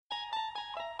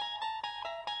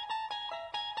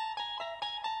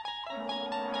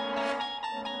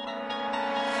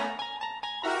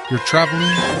You're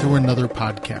traveling through another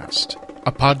podcast.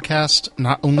 A podcast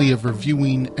not only of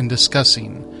reviewing and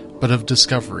discussing, but of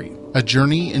discovery. A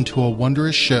journey into a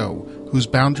wondrous show whose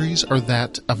boundaries are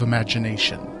that of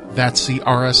imagination. That's the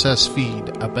RSS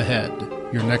feed up ahead.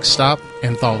 Your next stop,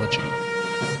 Anthology.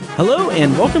 Hello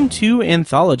and welcome to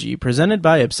Anthology, presented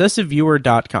by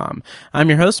ObsessiveViewer.com. I'm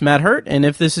your host, Matt Hurt, and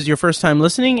if this is your first time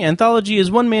listening, Anthology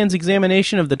is one man's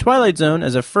examination of the Twilight Zone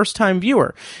as a first-time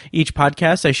viewer. Each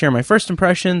podcast, I share my first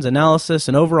impressions, analysis,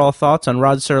 and overall thoughts on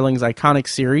Rod Serling's iconic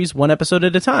series, one episode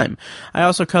at a time. I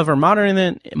also cover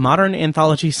modern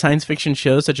anthology science fiction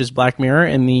shows such as Black Mirror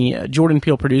and the Jordan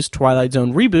Peele-produced Twilight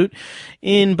Zone reboot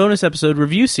in bonus episode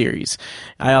review series.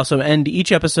 I also end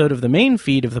each episode of the main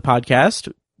feed of the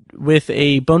podcast with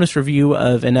a bonus review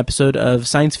of an episode of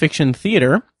Science Fiction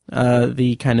Theater,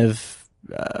 the kind of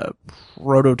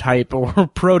prototype or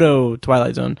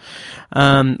proto-Twilight Zone.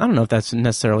 I don't know if that's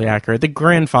necessarily accurate. The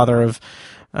grandfather of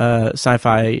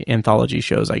sci-fi anthology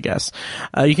shows, I guess.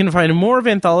 You can find more of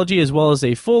Anthology as well as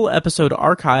a full episode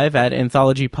archive at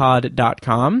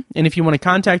anthologypod.com. And if you want to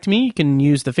contact me, you can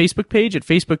use the Facebook page at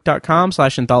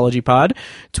facebook.com/anthologypod,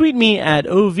 tweet me at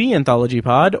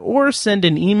OVAnthologypod, or send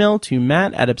an email to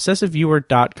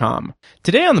matt@obsessiveviewer.com.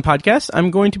 Today on the podcast,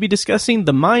 I'm going to be discussing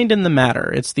The Mind and the Matter.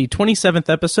 It's the 27th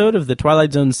episode of the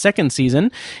Twilight Zone's second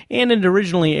season, and it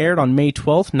originally aired on May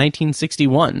 12th,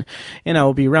 1961. And I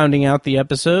will be rounding out the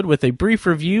episode with a brief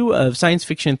review of Science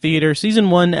Fiction Theater Season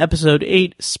 1, Episode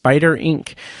 8, Spider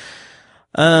Inc.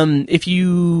 If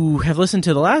you have listened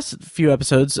to the last few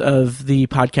episodes of the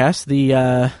podcast,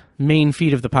 the main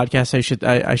feed of the podcast,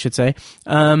 I should say,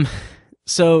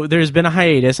 so there's been a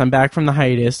hiatus. I'm back from the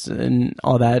hiatus and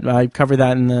all that. I covered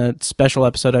that in the special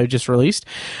episode I just released.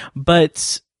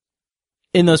 But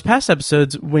in those past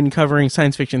episodes, when covering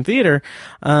science fiction theater,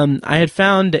 I had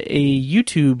found a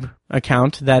YouTube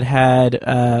account that had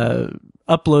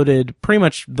uploaded pretty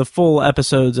much the full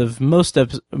episodes of most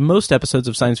episodes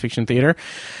of science fiction theater.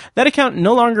 That account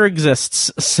no longer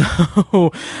exists.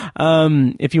 So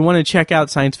if you want to check out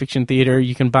science fiction theater,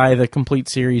 you can buy the complete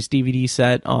series DVD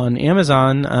set on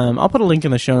Amazon. I'll put a link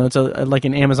in the show notes, like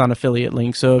an Amazon affiliate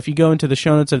link. So if you go into the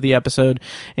show notes of the episode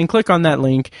and click on that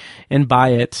link and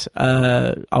buy it,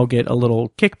 I'll get a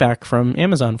little kickback from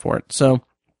Amazon for it. So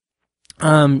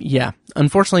yeah,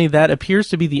 unfortunately that appears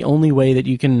to be the only way that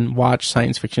you can watch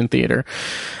science fiction theater.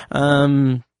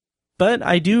 But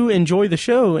I do enjoy the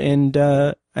show, and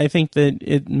I think that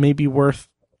it may be worth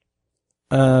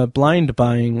blind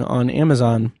buying on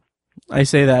Amazon. I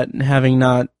say that having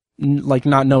not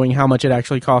knowing how much it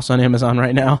actually costs on Amazon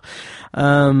right now.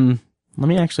 Let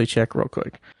me actually check real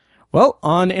quick. Well,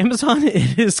 on Amazon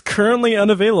it is currently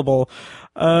unavailable.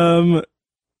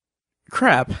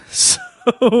 Crap.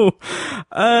 So,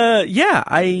 yeah,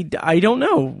 I don't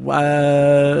know.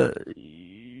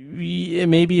 It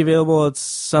may be available at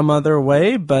some other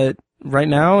way, but right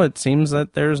now it seems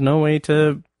that there's no way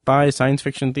to buy science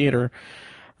fiction theater,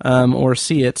 or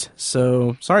see it.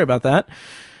 So, sorry about that.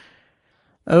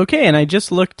 Okay, and I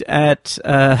just looked at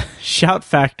Shout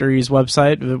Factory's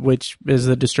website, which is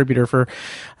the distributor for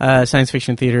Science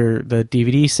Fiction Theater, the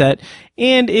DVD set,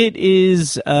 and it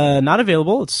is not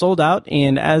available. It's sold out,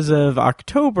 and as of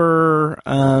October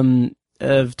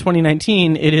of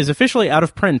 2019, it is officially out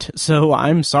of print, so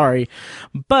I'm sorry.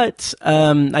 But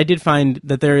I did find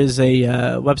that there is a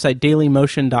website,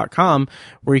 dailymotion.com,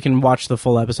 where you can watch the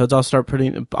full episodes. I'll start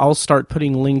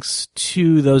putting links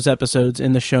to those episodes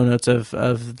in the show notes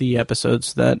of the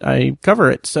episodes that I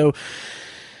cover it. So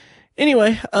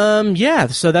anyway, yeah,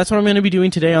 so that's what I'm going to be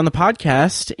doing today on the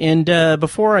podcast. And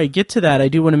before I get to that, I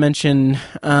do want to mention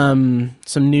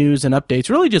some news and updates.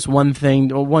 Really just one thing,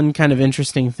 one kind of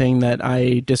interesting thing that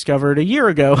I discovered a year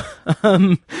ago.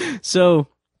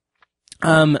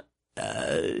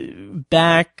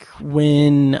 Back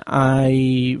when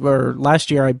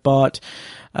last year I bought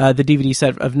the DVD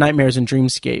set of Nightmares and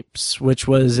Dreamscapes, which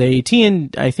was a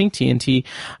TNT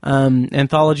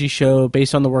anthology show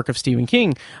based on the work of Stephen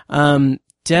King.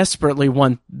 Desperately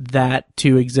want that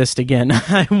to exist again.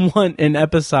 I want an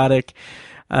episodic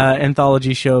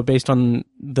anthology show based on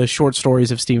the short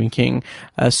stories of Stephen King,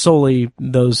 solely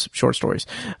those short stories.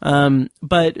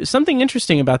 But something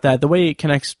interesting about that, the way it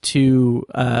connects to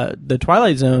the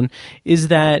Twilight Zone, is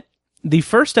that the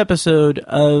first episode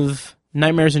of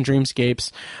Nightmares and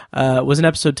Dreamscapes was an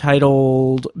episode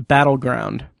titled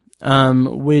Battleground,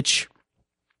 which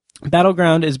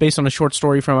Battleground is based on a short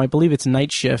story from, I believe it's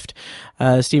Night Shift,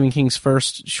 Stephen King's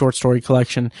first short story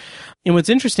collection. And what's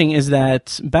interesting is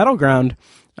that Battleground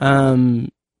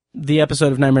the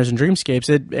episode of Nightmares and Dreamscapes.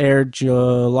 It aired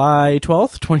July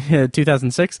 12th,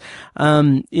 2006.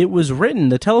 It was written,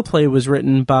 the teleplay was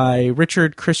written by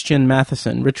Richard Christian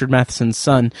Matheson's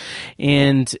son,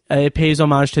 and it pays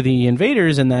homage to the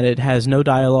Invaders in that it has no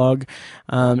dialogue,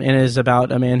 and is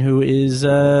about a man who is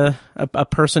a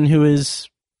person who is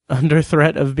under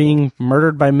threat of being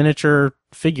murdered by miniature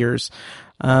figures.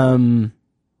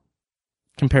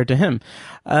 Compared to him.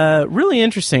 Really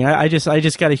interesting. I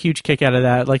just got a huge kick out of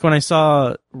that. Like when I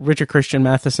saw Richard Christian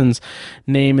Matheson's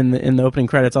name in the opening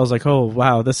credits, I was like, oh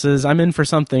wow, I'm in for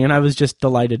something, and I was just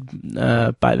delighted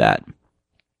by that.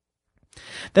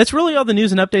 That's really all the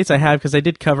news and updates I have, because I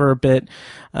did cover a bit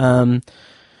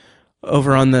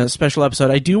over on the special episode.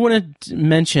 I do want to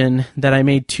mention that I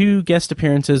made 2 guest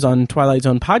appearances on Twilight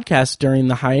Zone podcast during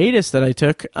the hiatus that I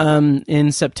took.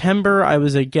 In September, I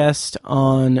was a guest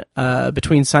on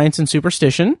Between Science and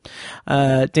Superstition.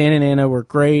 Dan and Anna were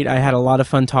great. I had a lot of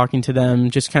fun talking to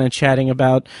them, just kind of chatting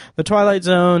about the Twilight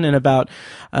Zone and about...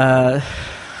 I'm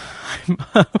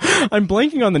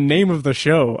blanking on the name of the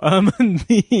show.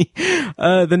 The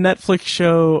Netflix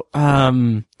show...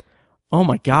 oh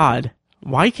my God.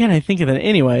 Why can't I think of that?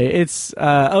 Anyway, it's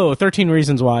 13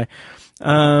 Reasons Why.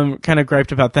 Kind of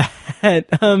griped about that.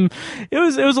 It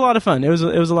was a lot of fun. It was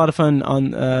a lot of fun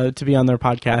to be on their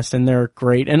podcast, and they're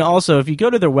great. And also, if you go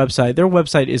to their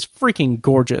website is freaking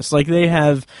gorgeous. Like, they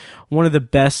have one of the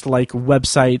best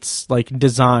websites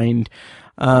designed.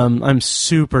 I'm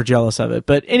super jealous of it.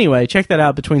 But anyway, check that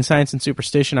out, Between Science and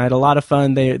Superstition. I had a lot of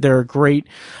fun. They're a great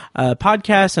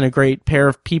podcast and a great pair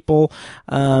of people,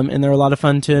 and they're a lot of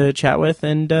fun to chat with.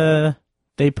 And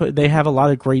they have a lot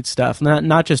of great stuff.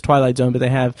 Not just Twilight Zone, but they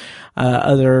have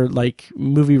other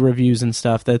movie reviews and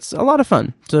stuff. That's a lot of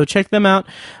fun. So check them out.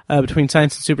 Between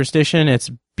Science and Superstition.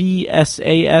 It's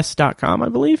bsas.com, I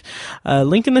believe.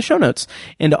 Link in the show notes.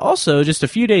 And also, just a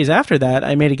few days after that,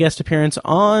 I made a guest appearance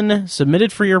on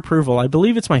Submitted for Your Approval. I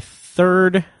believe it's my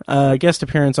 3rd guest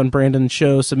appearance on Brandon's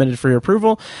show, Submitted for Your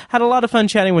Approval. Had a lot of fun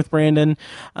chatting with Brandon.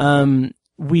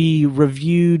 We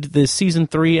reviewed the season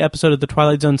 3 episode of The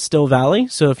Twilight Zone, Still Valley.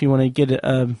 So if you want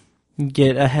to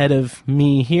get ahead of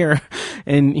me here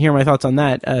and hear my thoughts on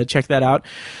that, check that out.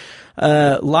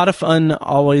 A lot of fun,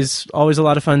 always a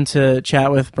lot of fun to chat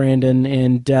with Brandon,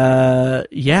 and and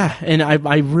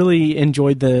I really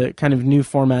enjoyed the kind of new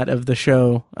format of the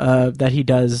show that he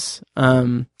does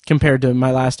compared to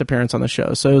my last appearance on the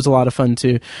show. So it was a lot of fun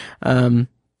to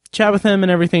chat with him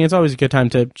and everything. It's always a good time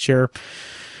to share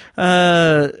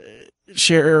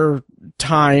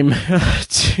time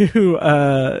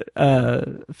to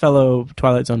fellow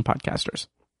Twilight Zone podcasters.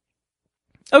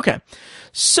 Okay,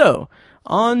 so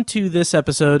on to this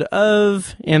episode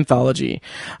of Anthology.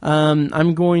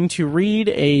 I'm going to read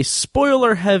a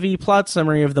spoiler-heavy plot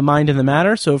summary of The Mind and the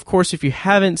Matter. So, of course, if you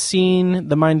haven't seen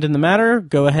The Mind and the Matter,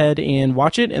 go ahead and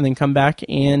watch it, and then come back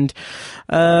and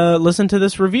listen to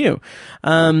this review.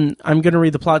 I'm going to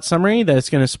read the plot summary that's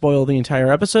going to spoil the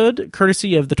entire episode,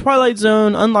 courtesy of The Twilight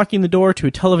Zone, Unlocking the Door to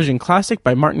a Television Classic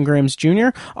by Martin Grams Jr.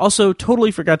 Also,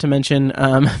 totally forgot to mention,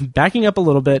 backing up a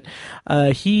little bit,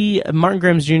 Martin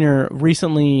Grams Jr.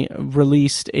 recently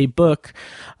released a book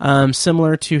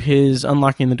similar to his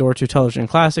Unlocking the Door to a Television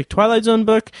Classic Twilight Zone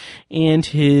book and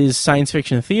his science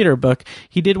fiction theater book.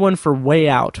 He did one for Way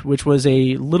Out, which was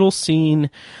a little scene,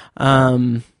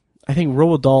 I think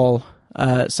Roald Dahl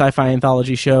sci-fi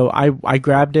anthology show. I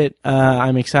grabbed it.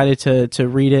 I'm excited to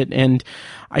read it, and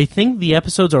I think the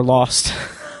episodes are lost.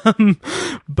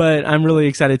 But I'm really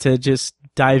excited to just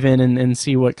dive in and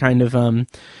see what kind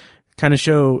of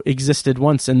show existed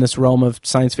once in this realm of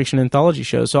science fiction anthology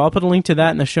shows. So I'll put a link to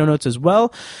that in the show notes as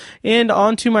well. And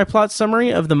on to my plot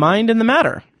summary of The Mind and the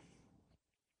Matter.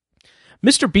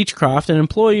 Mr. Beechcroft, an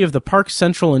employee of the Park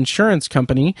Central Insurance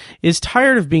Company, is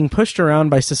tired of being pushed around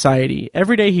by society.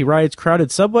 Every day he rides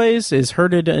crowded subways, is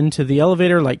herded into the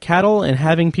elevator like cattle, and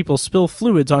having people spill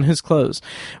fluids on his clothes.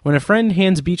 When a friend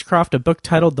hands Beechcroft a book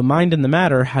titled The Mind and the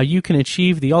Matter, How You Can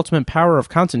Achieve the Ultimate Power of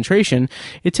Concentration,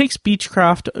 it takes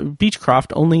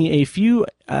Beechcroft only a few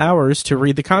hours to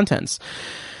read the contents.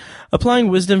 Applying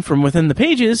wisdom from within the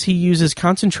pages, he uses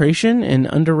concentration and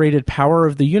underrated power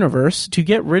of the universe to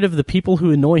get rid of the people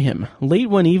who annoy him. Late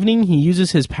one evening, he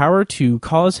uses his power to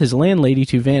cause his landlady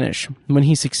to vanish. When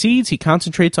he succeeds, he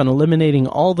concentrates on eliminating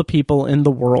all the people in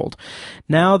the world.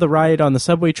 Now the ride on the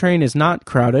subway train is not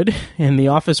crowded, and the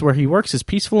office where he works is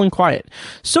peaceful and quiet.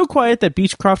 So quiet that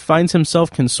Beechcroft finds himself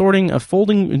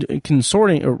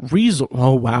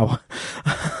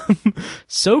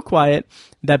so quiet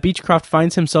that Beechcroft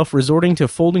finds himself resorting to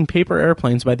folding paper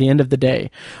airplanes by the end of the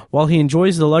day. While he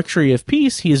enjoys the luxury of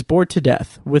peace, he is bored to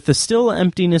death. With the still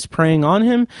emptiness preying on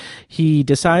him, he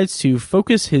decides to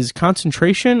focus his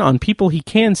concentration on people he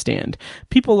can stand,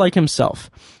 people like himself.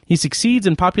 He succeeds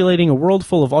in populating a world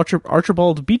full of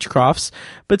Archibald Beechcrofts,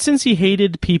 but since he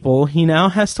hated people, he now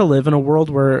has to live in a world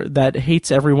that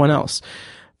hates everyone else.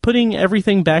 Putting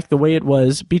everything back the way it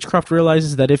was, Beechcroft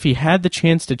realizes that if he had the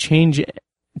chance to change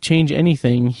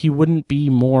anything, he wouldn't be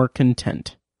more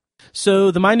content.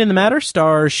 So, The Mind and the Matter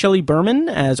stars Shelley Berman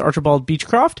as Archibald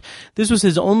Beechcroft. This was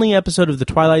his only episode of The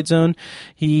Twilight Zone.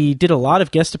 He did a lot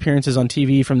of guest appearances on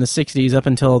TV from the 60s up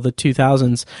until the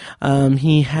 2000s.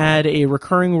 He had a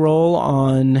recurring role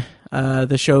on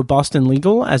the show Boston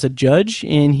Legal as a judge,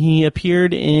 and he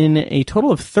appeared in a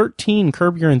total of 13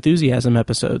 Curb Your Enthusiasm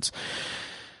episodes.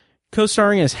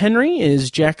 Co-starring as Henry is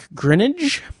Jack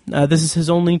Grinnage. This is his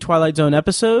only Twilight Zone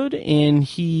episode, and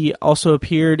he also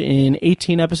appeared in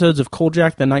 18 episodes of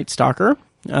Kolchak the Night Stalker,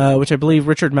 which I believe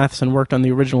Richard Matheson worked on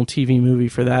the original TV movie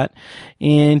for that.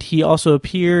 And he also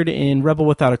appeared in Rebel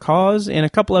Without a Cause and a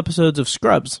couple episodes of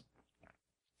Scrubs.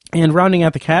 And rounding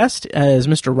out the cast as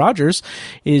Mr. Rogers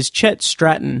is Chet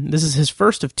Stratton. This is his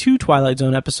first of 2 Twilight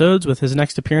Zone episodes, with his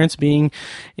next appearance being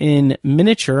in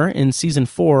miniature in season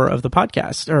 4 of the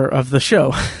podcast, or of the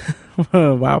show.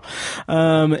 Oh, wow.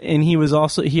 And he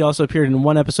also appeared in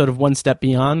one episode of One Step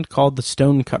Beyond called The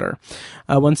Stonecutter.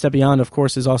 One Step Beyond, of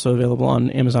course, is also available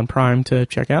on Amazon Prime to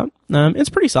check out. It's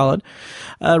pretty solid.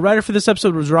 Writer for this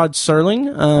episode was Rod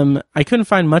Serling. I couldn't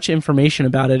find much information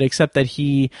about it except that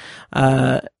he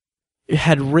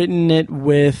had written it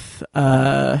with,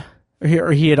 or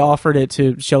he had offered it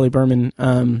to Shelley Berman,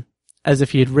 as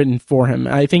if he had written for him.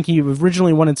 I think he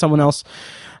originally wanted someone else,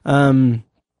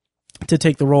 to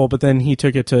take the role, but then he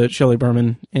took it to Shelley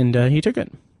Berman, and he took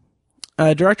it.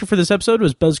 Director for this episode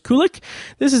was Buzz Kulik.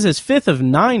 This is his 5th of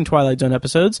 9 Twilight Zone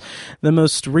episodes. The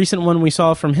most recent one we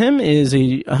saw from him is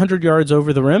 100 Yards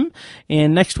Over the Rim,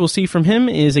 and next we'll see from him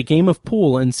is A Game of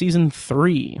Pool in Season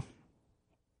 3.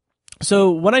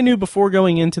 So what I knew before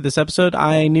going into this episode,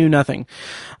 I knew nothing.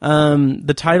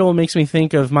 The title makes me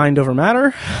think of Mind Over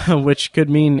Matter, which could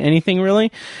mean anything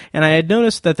really. And I had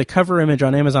noticed that the cover image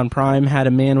on Amazon Prime had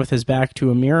a man with his back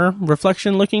to a mirror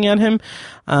reflection looking at him.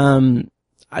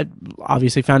 I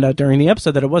obviously found out during the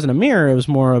episode that it wasn't a mirror. It was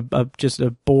more of just a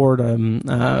board,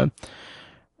 a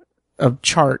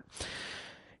chart.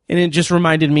 And it just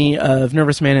reminded me of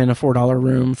Nervous Man in a $4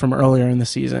 Room from earlier in the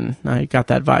season. I got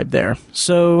that vibe there.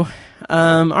 So,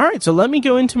 all right, so let me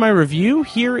go into my review.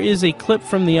 Here is a clip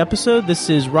from the episode. This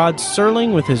is Rod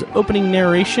Serling with his opening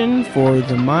narration for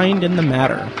The Mind and the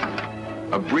Matter.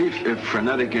 A brief, if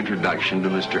frenetic introduction to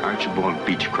Mr. Archibald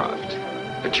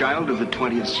Beechcroft, a child of the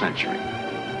 20th century,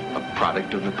 a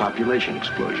product of the population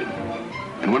explosion,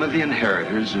 and one of the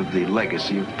inheritors of the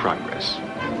legacy of progress.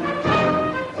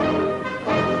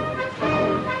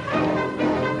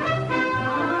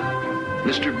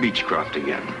 Mr. Beechcroft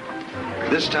again.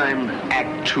 This time,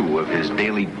 Act 2 of his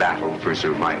daily battle for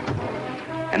survival.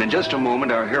 And in just a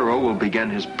moment, our hero will begin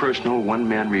his personal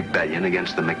one-man rebellion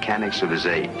against the mechanics of his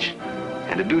age.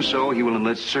 And to do so, he will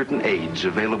enlist certain aids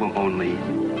available only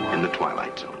in the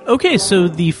Twilight Zone. Okay, so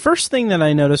the first thing that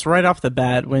I noticed right off the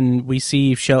bat when we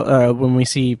see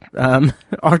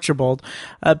Archibald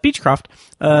Beechcroft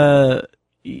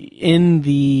in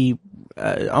the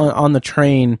on the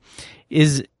train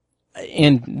is,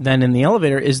 and then in the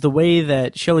elevator, is the way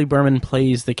that Shelley Berman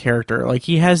plays the character. Like,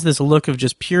 he has this look of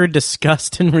just pure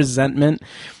disgust and resentment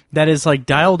that is like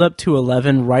dialed up to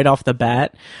 11 right off the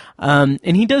bat. And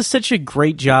he does such a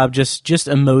great job just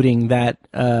emoting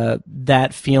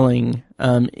that feeling,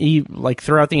 like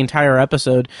throughout the entire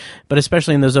episode, but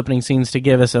especially in those opening scenes to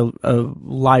give us a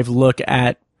live look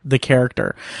at the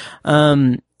character.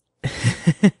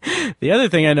 The other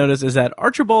thing I noticed is that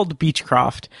Archibald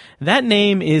Beechcroft, that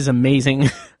name is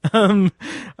amazing.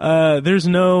 There's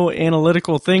no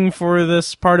analytical thing for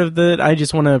this part of it. I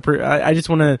just want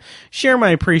to share my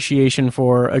appreciation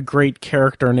for a great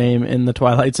character name in the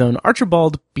Twilight Zone.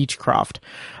 Archibald Beechcroft.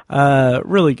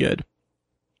 Really good.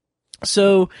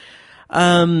 So,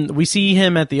 we see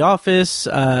him at the office.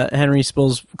 Henry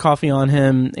spills coffee on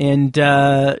him, and,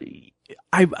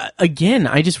 I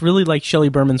just really like Shelley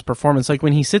Berman's performance. Like,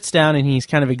 when he sits down and he's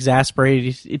kind of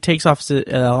exasperated, he takes off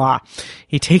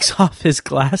his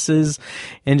glasses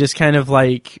and just kind of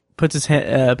like puts his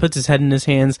head in his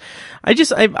hands.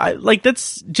 I like,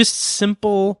 that's just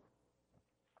simple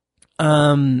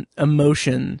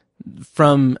emotion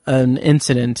from an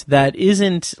incident that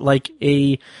isn't like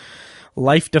a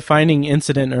life-defining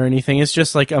incident or anything. It's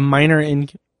just like a minor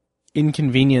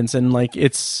inconvenience, and like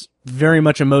it's very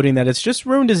much emoting that it's just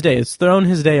ruined his day. It's thrown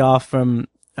his day off from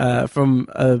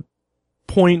a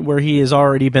point where he has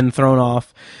already been thrown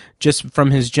off just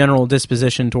from his general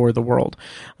disposition toward the world.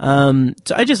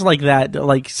 So I just like that,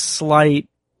 like slight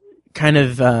kind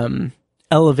of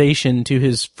elevation to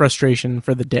his frustration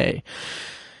for the day.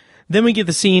 Then we get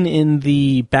the scene in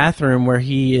the bathroom where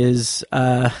he is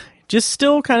just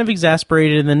still kind of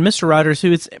exasperated, and then Mr. Rogers,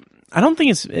 who I don't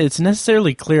think it's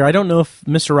necessarily clear. I don't know if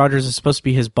Mr. Rogers is supposed to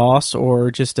be his boss or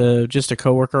just a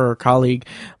coworker or colleague,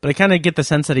 but I kind of get the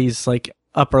sense that he's like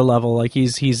upper level, like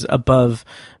he's above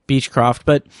Beechcroft.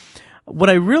 But what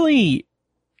I really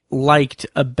liked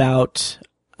about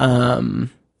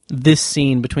this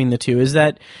scene between the two is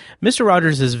that Mr.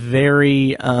 Rogers is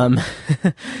very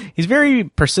he's very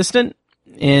persistent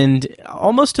and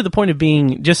almost to the point of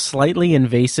being just slightly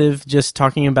invasive, just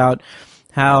talking about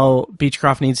how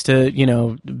Beechcroft needs to,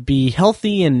 be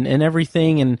healthy and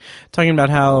everything, and talking about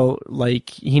how like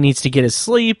he needs to get his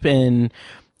sleep, and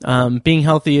being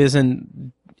healthy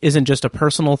isn't just a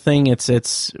personal thing.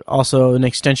 It's also an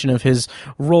extension of his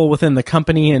role within the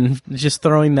company, and just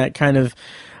throwing that kind of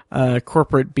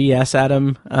corporate BS at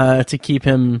him to keep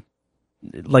him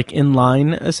like in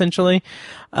line, essentially.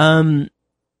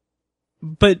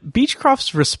 But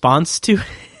Beechcroft's response to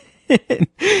it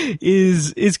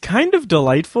is kind of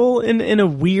delightful in a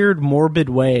weird, morbid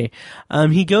way.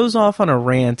 He goes off on a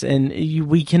rant, and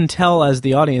we can tell as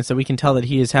the audience that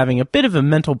he is having a bit of a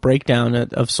mental breakdown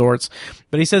of sorts.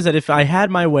 But he says that if I had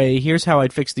my way, here's how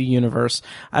I'd fix the universe.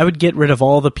 I would get rid of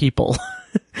all the people.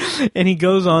 And he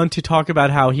goes on to talk about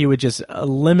how he would just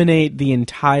eliminate the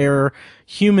entire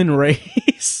human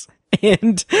race.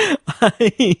 And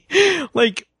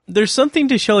there's something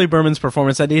to Shelley Berman's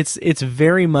performance that it's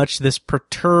very much this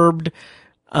perturbed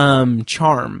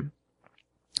charm.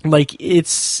 Like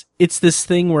it's this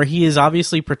thing where he is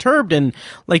obviously perturbed, and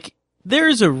like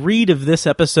there's a read of this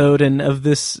episode and of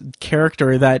this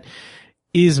character that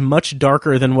is much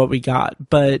darker than what we got,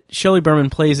 but Shelley Berman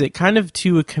plays it kind of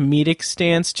to a comedic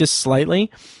stance, just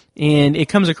slightly, and it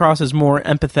comes across as more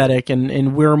empathetic,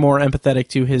 and we're more empathetic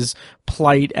to his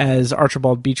plight as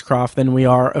Archibald Beechcroft than we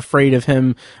are afraid of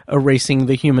him erasing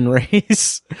the human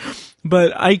race.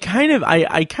 But I kind of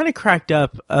cracked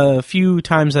up a few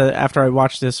times after I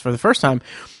watched this for the first time,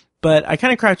 but I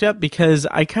kind of cracked up because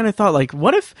I kind of thought, like,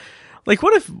 what if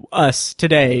us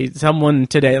today, someone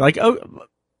today, like, oh,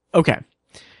 okay,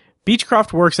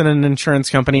 Beechcroft works in an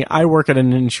insurance company. I work at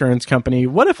an insurance company.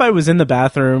 What if I was in the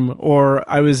bathroom, or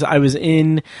I was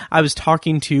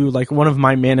talking to like one of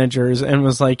my managers and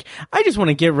was like, I just want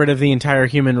to get rid of the entire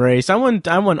human race. I want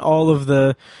all of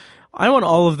the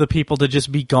people to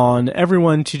just be gone.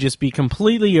 Everyone to just be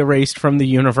completely erased from the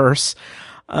universe.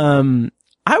 I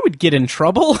would get in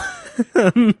trouble.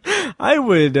 I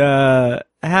would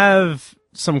have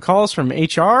some calls from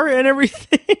HR and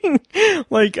everything.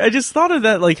 Like, I just thought of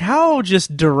that, like, how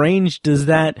just deranged does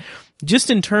that, just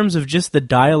in terms of just the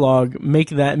dialogue, make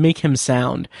him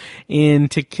sound? And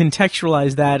to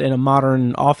contextualize that in a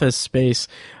modern office space,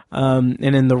 and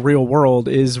in the real world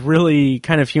is really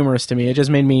kind of humorous to me. It just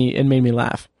made me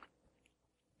laugh.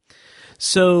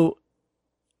 So,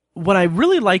 what I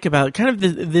really like about kind of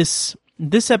this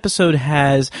episode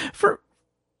has, for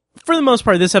the most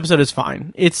part, this episode is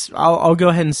fine. I'll go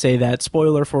ahead and say that.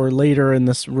 Spoiler for later in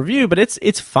this review, but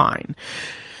it's fine.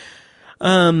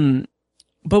 But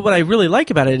what I really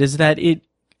like about it is that it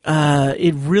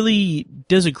really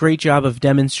does a great job of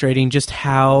demonstrating just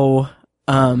how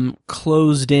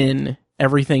closed in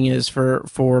everything is for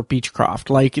Beechcroft.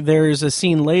 Like, there's a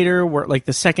scene later where, like,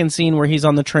 the second scene where he's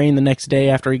on the train the next day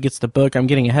after he gets the book. I'm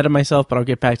getting ahead of myself, but I'll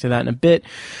get back to that in a bit.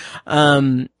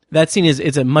 That scene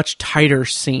is a much tighter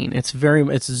scene. It's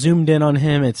zoomed in on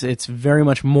him. It's very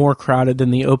much more crowded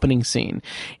than the opening scene.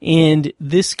 And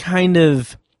this kind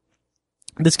of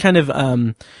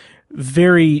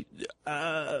very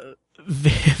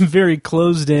very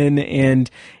closed in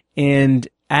and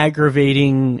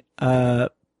aggravating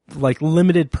like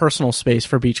limited personal space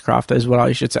for Beechcroft is what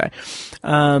I should say.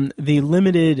 The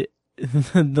limited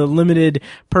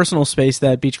personal space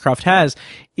that Beechcroft has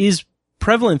is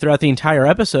prevalent throughout the entire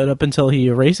episode up until he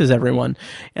erases everyone.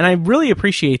 And I really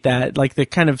appreciate that, like the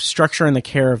kind of structure and the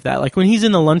care of that. Like when he's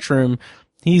in the lunchroom,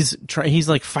 he's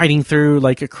like fighting through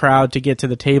like a crowd to get to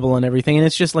the table and everything. And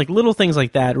it's just like little things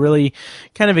like that really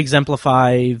kind of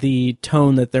exemplify the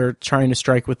tone that they're trying to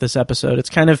strike with this episode. It's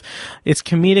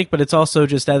comedic, but it's also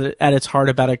just at its heart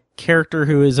about a character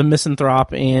who is a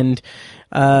misanthrope and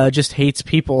just hates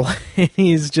people.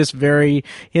 He has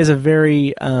a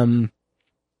very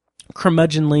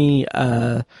curmudgeonly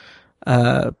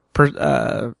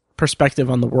perspective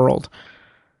on the world.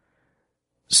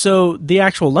 So the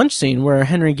actual lunch scene where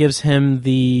Henry gives him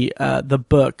the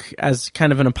book as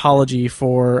kind of an apology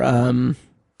for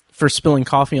spilling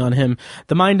coffee on him,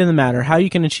 The Mind and the Matter, How You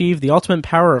Can Achieve the Ultimate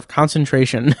Power of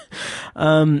Concentration.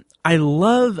 I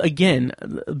love, again,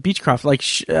 Beechcroft, like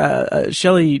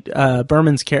Shelley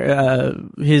Berman's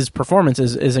his performance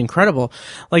is incredible.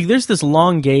 Like, there's this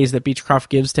long gaze that Beechcroft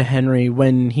gives to Henry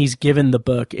when he's given the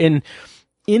book, and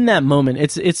in that moment,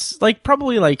 it's like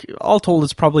probably like all told,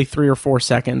 it's probably 3 or 4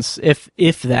 seconds,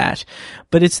 if that.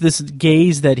 But it's this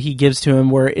gaze that he gives to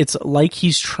him where it's like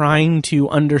he's trying to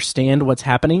understand what's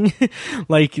happening.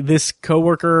 Like this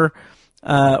coworker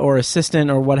or assistant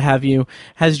or what have you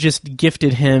has just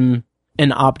gifted him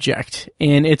an object,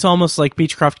 and it's almost like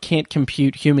Beechcroft can't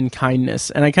compute human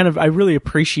kindness. And I really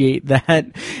appreciate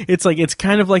that. It's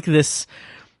kind of like this.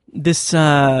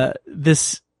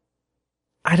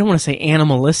 I don't want to say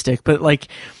animalistic, but like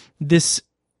this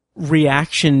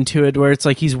reaction to it where it's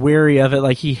like he's wary of it,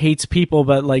 like he hates people,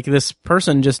 but like this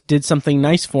person just did something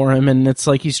nice for him, and it's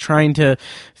like he's trying to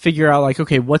figure out like,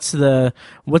 okay, what's the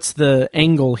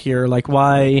angle here? Like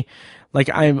why,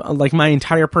 like I'm like my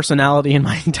entire personality and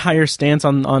my entire stance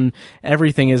on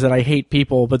everything is that I hate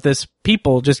people, but this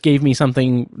people just gave me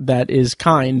something that is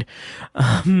kind.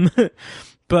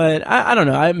 But I don't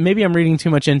know. Maybe I'm reading too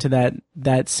much into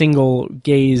that single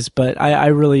gaze, but I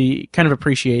really kind of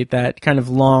appreciate that kind of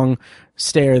long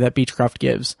stare that Beechcroft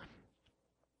gives.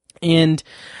 And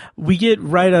we get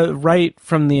right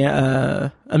from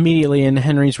the immediately in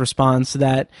Henry's response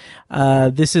that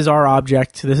this is our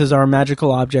object, this is our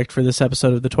magical object for this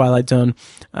episode of the Twilight Zone.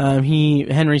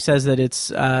 Henry says that it's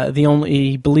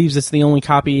he believes it's the only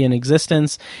copy in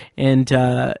existence, and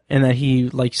that he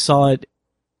like saw it.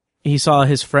 He saw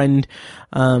his friend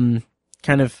kind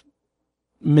of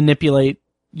manipulate,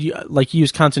 like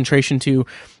use concentration to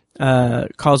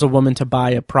cause a woman to buy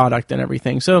a product and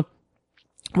everything. So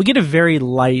we get a very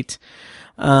light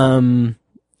kind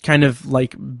of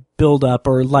like build up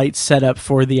or light setup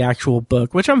for the actual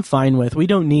book, which I'm fine with. We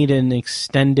don't need an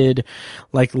extended,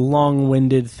 like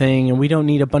long-winded thing, and we don't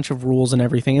need a bunch of rules and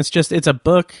everything. It's a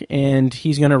book, and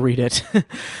he's going to read it.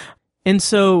 And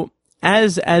so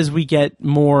as we get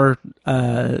more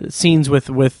scenes with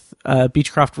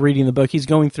Beechcroft reading the book, he's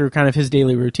going through kind of his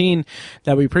daily routine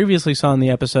that we previously saw in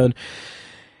the episode,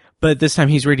 but this time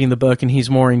he's reading the book and he's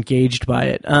more engaged by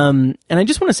it. And I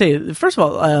just want to say, first of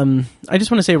all, I just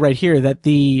want to say right here that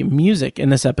the music in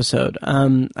this episode,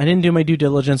 I didn't do my due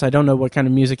diligence. I don't know what kind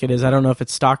of music it is. I don't know if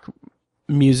it's stock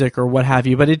music or what have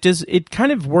you, but it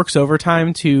kind of works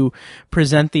overtime to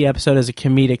present the episode as a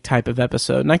comedic type of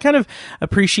episode. And I kind of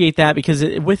appreciate that, because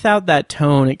without that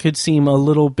tone, it could seem a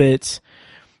little bit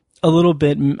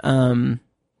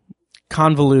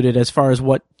convoluted as far as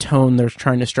what tone they're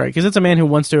trying to strike, because it's a man who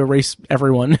wants to erase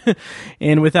everyone.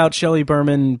 And without Shelley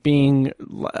Berman being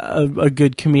a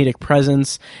good comedic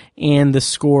presence, and the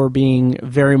score being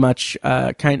very much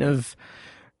kind of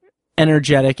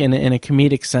energetic in a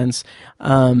comedic sense,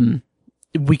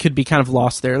 we could be kind of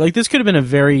lost there. Like, this could have been a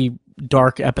very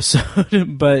dark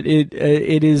episode, but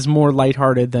it is more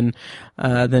lighthearted than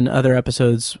other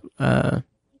episodes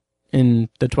in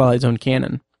the Twilight Zone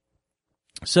canon.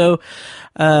 So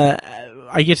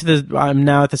I get to I'm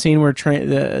now at the scene where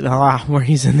where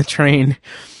he's in the train.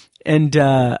 And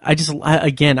I just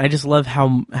love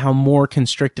how more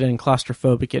constricted and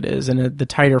claustrophobic it is, and the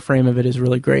tighter frame of it is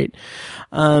really great.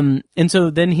 And so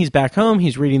then he's back home,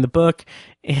 he's reading the book,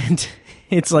 and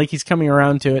it's like he's coming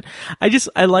around to it.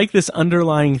 I like this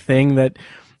underlying thing that,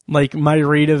 like, my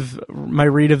read of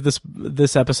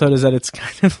this episode is that it's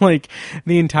kind of like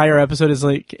the entire episode is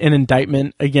like an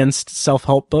indictment against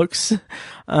self-help books.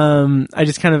 I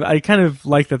kind of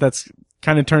like that. That's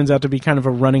kind of turns out to be kind of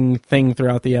a running thing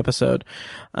throughout the episode.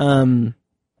 And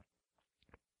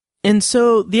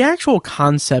so the actual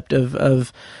concept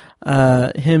of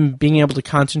him being able to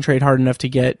concentrate hard enough to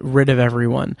get rid of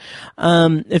everyone,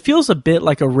 it feels a bit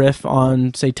like a riff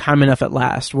on, say, Time Enough at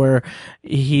Last, where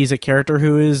he's a character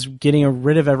who is getting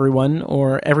rid of everyone,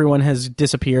 or everyone has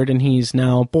disappeared and he's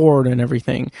now bored and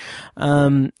everything.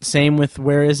 Same with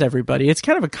Where Is Everybody? It's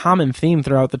kind of a common theme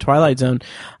throughout the Twilight Zone,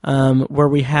 where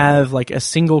we have like a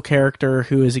single character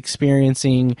who is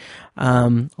experiencing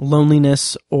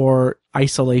loneliness or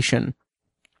isolation.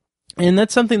 And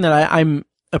that's something that I'm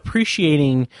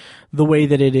appreciating, the way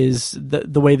that it is,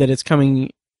 the way that it's coming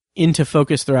into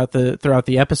focus throughout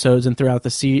the episodes and throughout the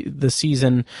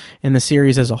season and the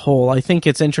series as a whole. I think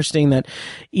it's interesting that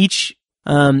each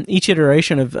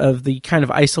iteration of the kind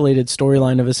of isolated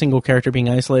storyline of a single character being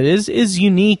isolated is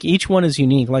unique. Each one is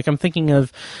unique. Like, I'm thinking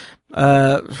of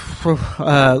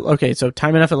Okay, so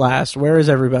Time Enough at Last. Where is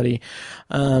everybody?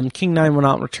 King 9 will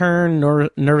not return.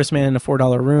 Nervous Man in a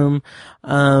 $4 room.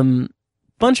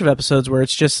 Bunch of episodes where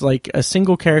it's just like a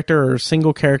single character or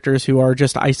single characters who are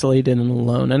just isolated and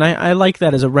alone. And I like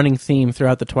that as a running theme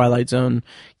throughout the Twilight Zone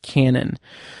canon.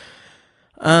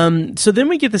 So then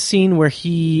we get the scene where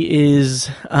he is,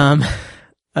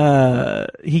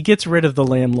 he gets rid of the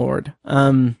landlord.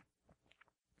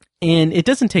 And it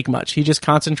doesn't take much. He just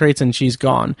concentrates and she's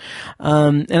gone.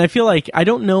 And I feel like, I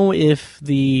don't know if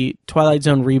the Twilight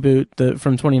Zone reboot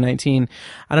from 2019,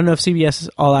 I don't know if CBS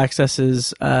All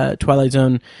Access's Twilight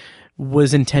Zone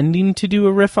was intending to do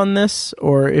a riff on this,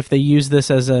 or if they used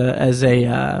this as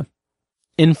a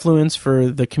influence for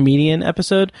the comedian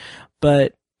episode.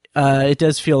 But it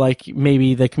does feel like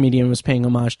maybe the comedian was paying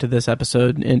homage to this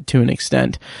episode to an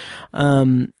extent.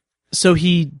 So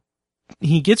he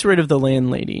gets rid of the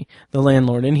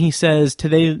landlord, and he says,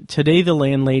 today the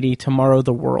landlady, tomorrow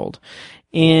the world.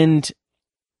 And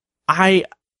I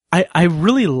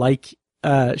really like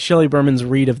Shelley Berman's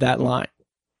read of that line.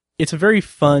 It's a very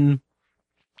fun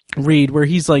read where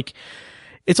he's like,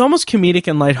 it's almost comedic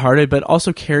and lighthearted, but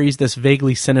also carries this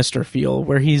vaguely sinister feel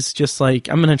where he's just like,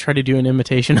 I'm going to try to do an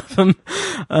imitation of him.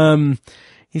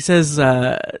 He says,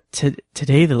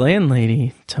 today the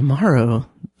landlady, tomorrow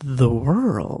the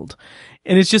world.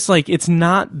 And it's just like, it's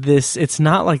not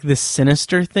like this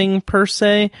sinister thing per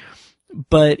se,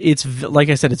 but it's, like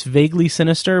I said, it's vaguely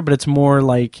sinister, but it's more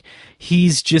like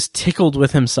he's just tickled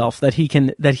with himself that he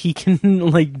can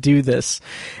like do this,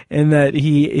 and that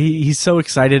he's so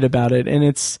excited about it. And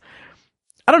it's,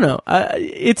 I don't know,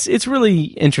 it's really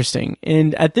interesting.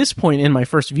 And at this point in my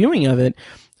first viewing of it,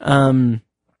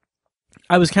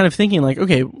 I was kind of thinking like,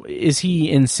 okay, is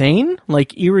he insane?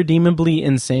 Like irredeemably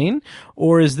insane?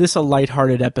 Or is this a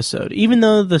lighthearted episode? Even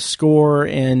though the score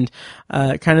and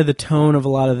kind of the tone of a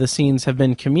lot of the scenes have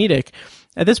been comedic,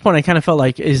 at this point I kind of felt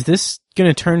like, is this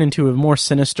going to turn into a more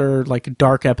sinister, like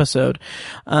dark episode?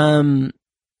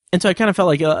 And so I kind of felt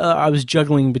like I was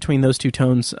juggling between those two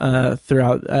tones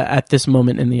throughout at this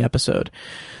moment in the episode.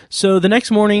 So the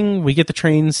next morning, we get the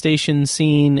train station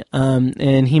scene,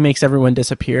 and he makes everyone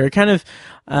disappear. Kind of,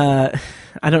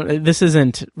 this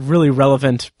isn't really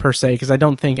relevant per se, because I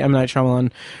don't think M. Night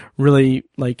Shyamalan really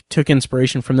like took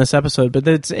inspiration from this episode, but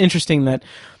it's interesting that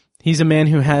he's a man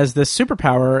who has this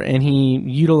superpower and he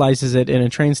utilizes it in a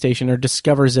train station, or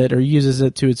discovers it or uses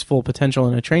it to its full potential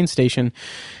in a train station.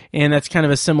 And that's kind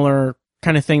of a similar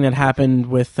kind of thing that happened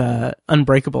with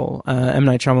Unbreakable, M.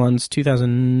 Night Shyamalan's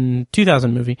 2000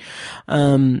 movie.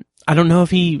 I don't know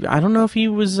if he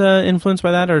was influenced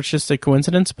by that, or it's just a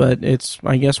coincidence, but it's,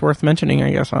 I guess, worth mentioning, I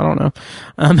guess. I don't know.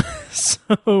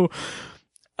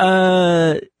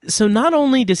 So not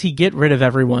only does he get rid of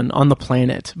everyone on the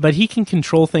planet, but he can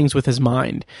control things with his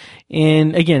mind.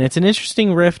 And again, it's an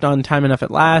interesting riff on Time Enough at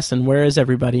Last and Where Is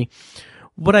Everybody?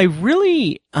 What I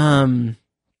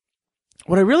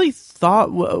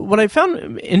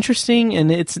found interesting,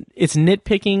 and it's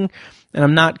nitpicking, and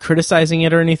I'm not criticizing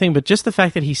it or anything, but just the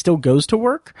fact that he still goes to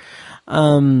work.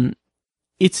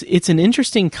 It's an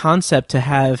interesting concept to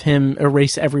have him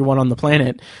erase everyone on the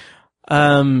planet.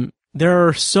 There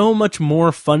are so much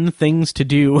more fun things to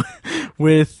do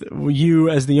with you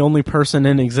as the only person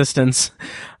in existence.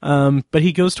 But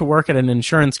he goes to work at an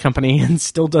insurance company and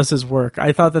still does his work.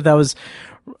 I thought that was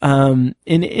an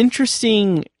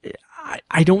interesting,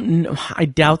 I don't know, I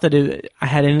doubt that it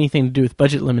had anything to do with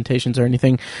budget limitations or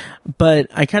anything, but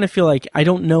I kind of feel like, I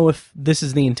don't know if this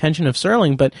is the intention of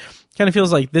Serling, but kind of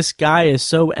feels like this guy is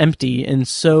so empty and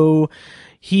so,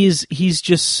 he's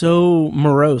just so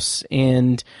morose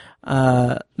and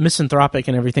misanthropic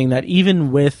and everything, that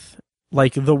even with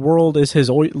like the world is his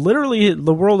literally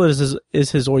the world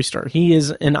is his oyster. He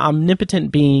is an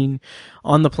omnipotent being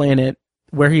on the planet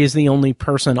where he is the only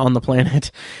person on the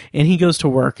planet, and he goes to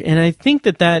work. And I think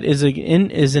that is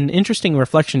an interesting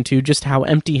reflection to just how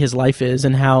empty his life is,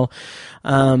 and how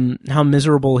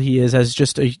miserable he is as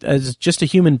just a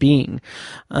human being.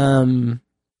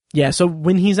 Yeah, so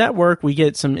when he's at work, we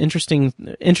get some interesting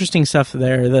stuff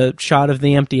there. The shot of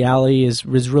the empty alley is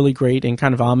really great and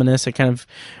kind of ominous. It kind of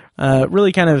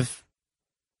really kind of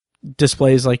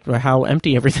displays like how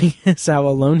empty everything is, how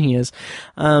alone he is.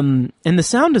 And the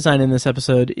sound design in this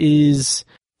episode is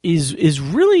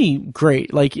really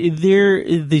great. Like there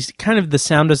is kind of the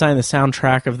sound design, the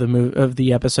soundtrack of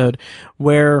the episode,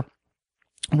 where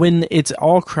when it's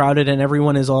all crowded and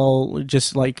everyone is all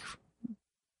just like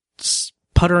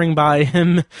puttering by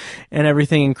him and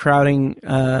everything and crowding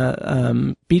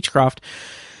Beechcroft.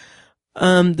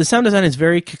 The sound design is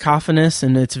very cacophonous,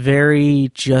 and it's very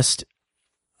just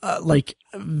like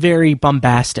very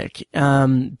bombastic.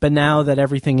 But now that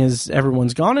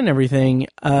everyone's gone and everything,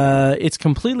 it's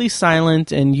completely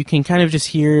silent, and you can kind of just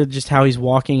hear just how he's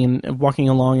walking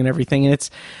along and everything. And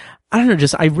I don't know,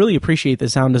 I really appreciate the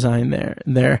sound design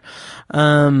there.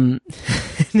 And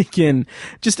again,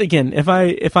 if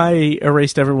I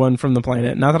erased everyone from the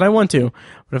planet, not that I want to,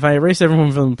 but if I erased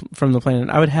everyone from the planet,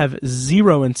 I would have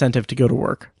zero incentive to go to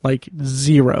work. Like,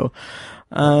 zero.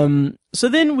 So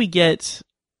then we get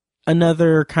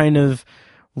another kind of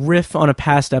riff on a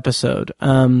past episode.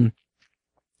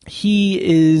 He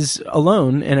is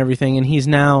alone and everything, and he's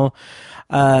now,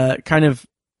 kind of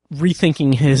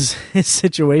rethinking his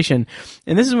situation.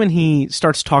 And this is when he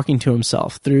starts talking to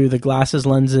himself through the glasses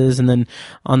lenses, and then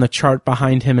on the chart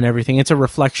behind him and everything. It's a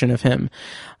reflection of him,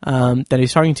 that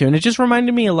he's talking to. And it just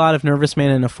reminded me a lot of Nervous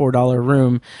Man in a $4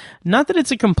 Room. Not that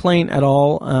it's a complaint at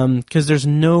all, because there's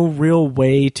no real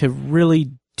way to really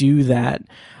do that,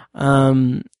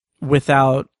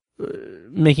 without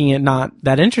making it not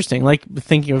that interesting. Like,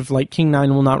 thinking of like King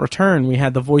 9 Will Not Return, we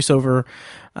had the voiceover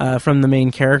from the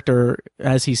main character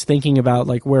as he's thinking about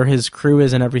like where his crew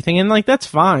is and everything, and like that's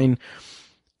fine.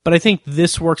 But I think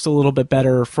this works a little bit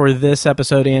better for this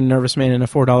episode and Nervous Man in a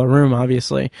 $4 Room,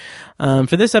 obviously.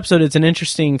 For this episode, it's an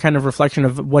interesting kind of reflection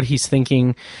of what he's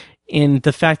thinking, and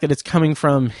the fact that it's coming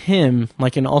from him,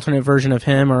 like an alternate version of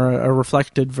him or a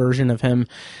reflected version of him,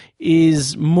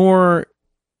 is more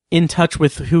in touch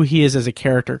with who he is as a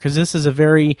character, because this is a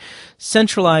very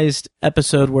centralized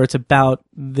episode where it's about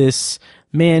this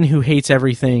man who hates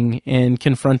everything and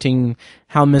confronting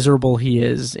how miserable he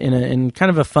is in kind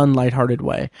of a fun, lighthearted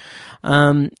way.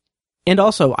 And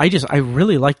also, I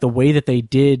really like the way that they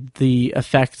did the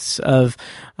effects of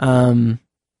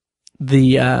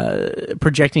the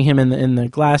projecting him in the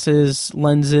glasses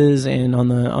lenses and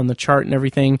on the chart and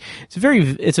everything. It's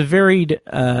a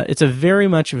very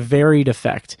much varied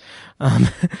effect,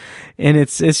 and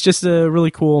it's just a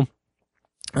really cool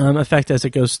effect as it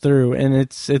goes through, and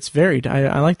it's varied.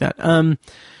 I like that.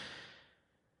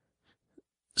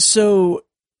 So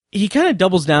he kind of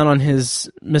doubles down on his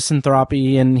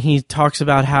misanthropy, and he talks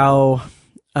about how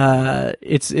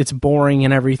it's boring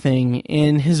and everything,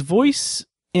 and his voice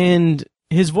in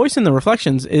the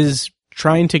reflections is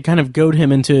trying to kind of goad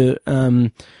him into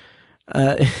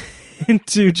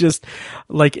into just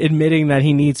like admitting that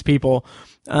he needs people.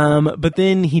 But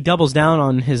then he doubles down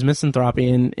on his misanthropy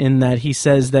in that he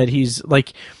says that he's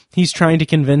trying to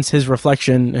convince his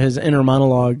reflection, his inner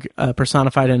monologue,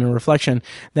 personified in a reflection,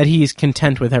 that he's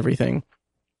content with everything.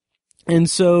 And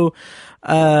so,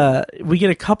 we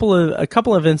get a couple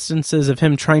of instances of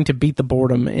him trying to beat the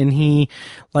boredom, and he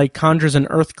like conjures an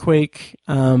earthquake,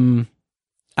 out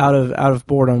of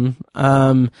boredom.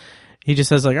 He just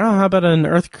says like, oh, how about an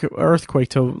earthquake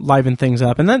to liven things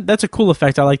up? And that's a cool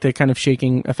effect. I like the kind of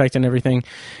shaking effect and everything.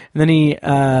 And then he,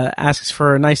 asks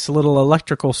for a nice little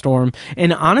electrical storm.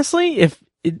 And honestly,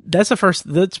 that's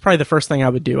probably the first thing I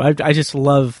would do. I just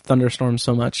love thunderstorms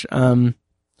so much.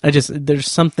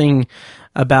 There's something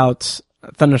about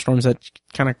thunderstorms that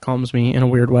kind of calms me in a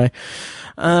weird way.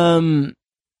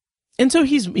 And so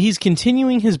he's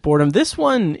continuing his boredom. This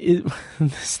one is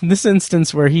this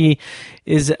instance where he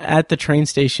is at the train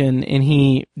station and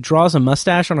he draws a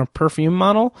mustache on a perfume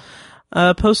model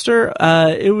poster.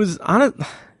 It was on a,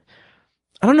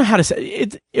 I don't know how to say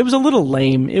it. It was a little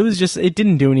lame. It was just, it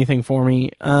didn't do anything for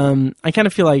me. I kind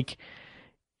of feel like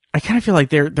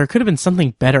there could have been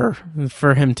something better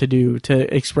for him to do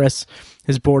to express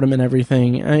his boredom and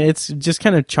everything. It's just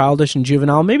kind of childish and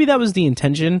juvenile. Maybe that was the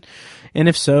intention, and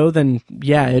if so, then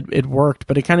yeah, it worked.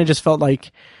 But it kind of just felt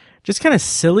like just kind of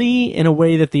silly in a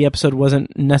way that the episode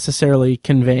wasn't necessarily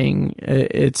conveying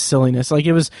its silliness. Like,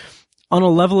 it was on a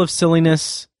level of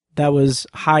silliness that was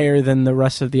higher than the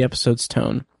rest of the episode's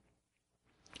tone.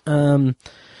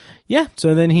 Yeah.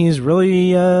 So then he's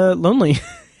really lonely.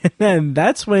 And then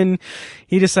that's when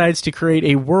he decides to create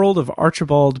a world of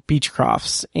Archibald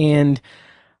Beechcrofts. And,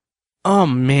 oh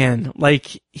man,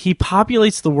 like, he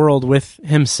populates the world with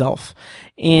himself.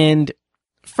 And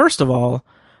first of all,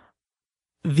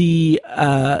 the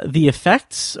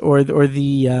effects or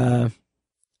the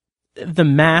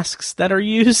masks that are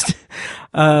used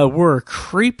were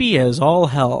creepy as all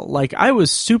hell. Like, I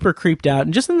was super creeped out,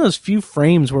 and just in those few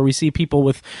frames where we see people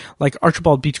with like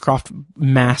Archibald Beechcroft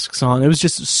masks on, it was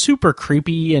just super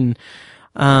creepy and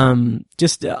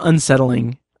just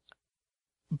unsettling.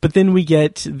 But then we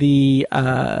get the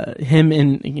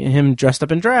him dressed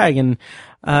up in drag, and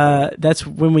that's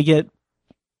when we get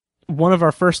one of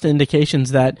our first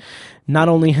indications that not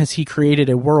only has he created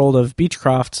a world of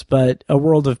Beechcrofts, but a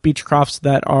world of Beechcrofts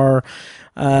that are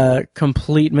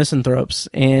complete misanthropes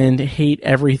and hate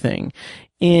everything.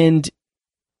 And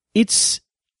it's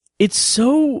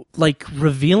so like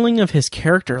revealing of his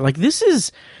character. Like, this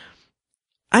is,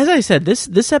 as I said,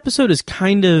 this episode is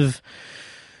kind of,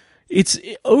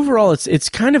 it's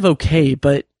kind of okay,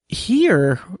 but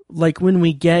here, like, when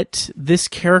we get this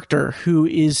character who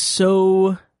is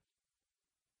so,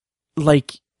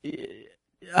 like,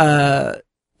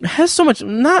 has so much,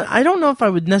 I don't know if I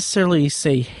would necessarily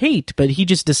say hate, but he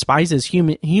just despises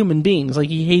human beings. Like,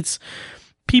 he hates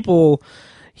people.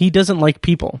 He doesn't like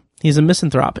people. He's a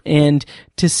misanthrope. And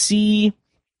to see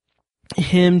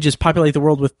him just populate the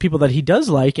world with people that he does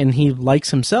like, and he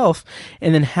likes himself,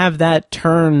 and then have that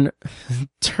turn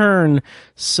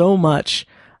so much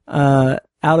out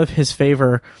of his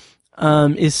favor,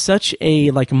 is such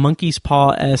a, like, monkey's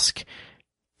paw-esque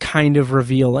kind of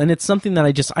reveal. And it's something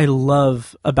that I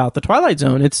love about the Twilight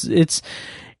Zone. It's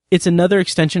another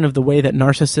extension of the way that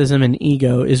narcissism and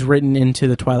ego is written into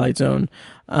the Twilight Zone.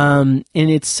 And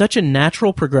it's such a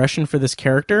natural progression for this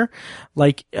character.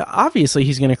 Like, obviously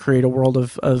he's going to create a world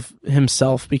of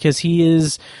himself, because he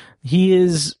is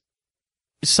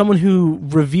someone who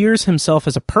reveres himself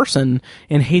as a person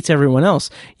and hates everyone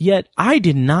else. Yet I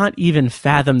did not even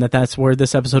fathom that that's where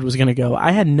this episode was going to go.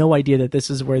 I had no idea that this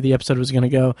is where the episode was going to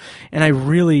go. And I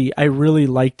really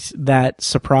liked that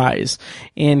surprise,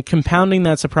 and compounding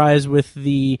that surprise with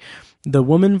the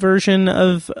woman version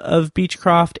of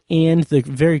Beechcroft and the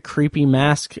very creepy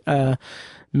masked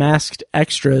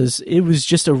extras. It was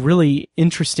just a really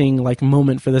interesting, like,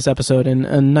 moment for this episode, and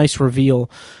a nice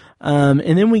reveal.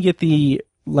 And then we get the,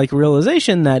 like,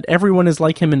 realization that everyone is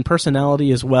like him in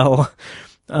personality as well.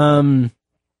 And,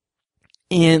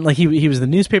 like, he was the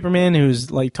newspaper man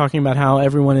who's, like, talking about how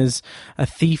everyone is a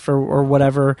thief or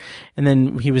whatever. And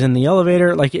then he was in the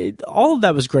elevator. Like, all of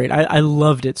that was great. I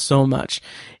loved it so much.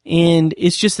 And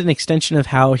it's just an extension of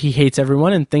how he hates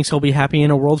everyone and thinks he'll be happy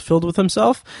in a world filled with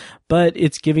himself, but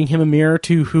it's giving him a mirror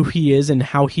to who he is and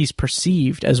how he's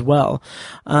perceived as well.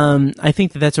 I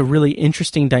think that that's a really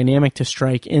interesting dynamic to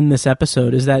strike in this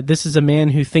episode, is that this is a man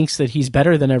who thinks that he's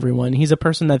better than everyone. He's a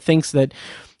person that thinks that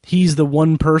he's the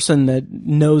one person that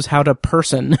knows how to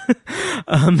person.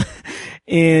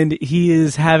 And he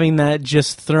is having that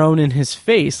just thrown in his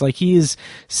face. Like, he's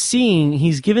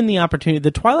given the opportunity,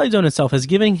 the Twilight Zone itself has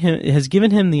given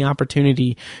him the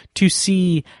opportunity to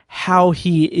see how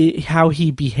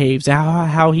he behaves,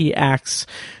 how he acts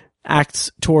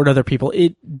toward other people.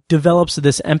 It develops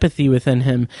this empathy within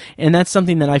him. And that's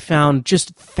something that I found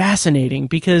just fascinating,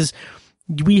 because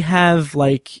we have,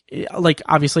 like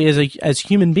obviously as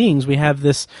human beings, we have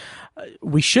this,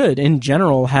 we should in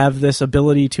general have this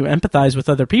ability to empathize with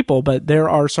other people, but there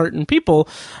are certain people,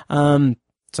 some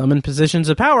in positions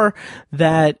of power,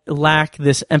 that lack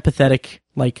this empathetic,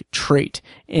 like, trait.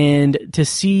 And to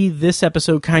see this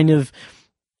episode kind of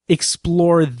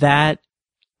explore that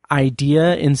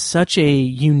idea in such a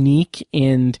unique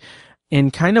and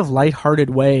kind of lighthearted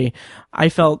way, I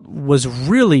felt was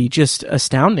really just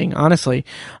astounding, honestly.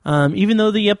 Even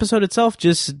though the episode itself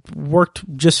just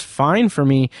worked just fine for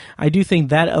me, I do think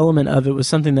that element of it was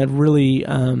something that really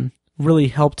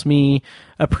helped me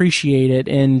appreciate it,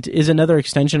 and is another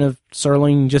extension of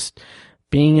Serling just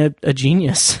being a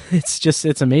genius.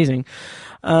 It's amazing.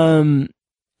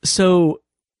 So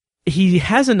he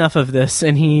has enough of this,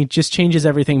 and he just changes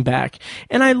everything back.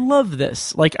 And I love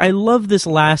this. Like, I love this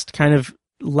last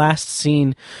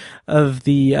scene of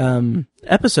the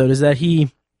episode, is that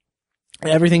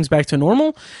everything's back to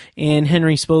normal, and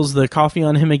Henry spills the coffee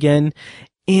on him again.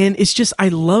 And it's just, I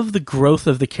love the growth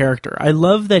of the character. I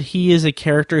love that he is a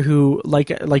character who,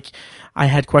 like I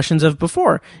had questions of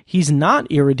before, he's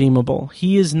not irredeemable.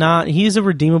 He is a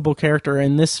redeemable character,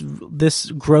 and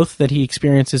this growth that he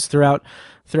experiences throughout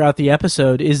the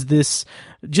episode is this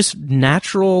just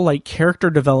natural, like,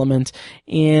 character development.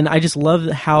 And I just love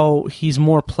how he's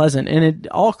more pleasant. And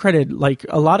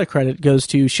a lot of credit goes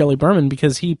to Shelley Berman,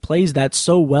 because he plays that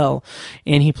so well.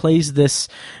 And he plays this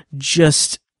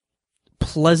just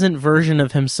pleasant version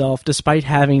of himself, despite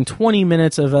having 20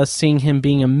 minutes of us seeing him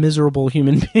being a miserable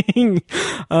human being.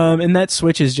 And that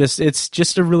switch is it's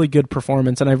just a really good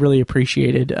performance. And I really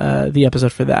appreciated the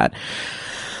episode for that.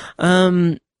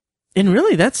 And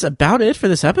really, that's about it for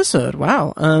this episode.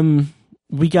 Wow.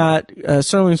 We got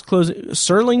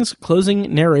Serling's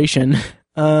closing narration.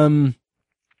 And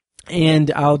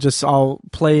I'll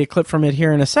play a clip from it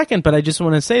here in a second, but I just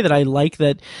want to say that I like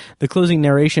that the closing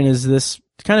narration is this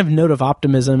kind of note of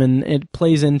optimism, and it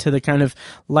plays into the kind of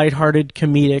lighthearted,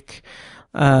 comedic,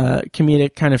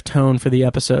 comedic kind of tone for the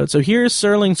episode. So here's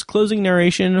Serling's closing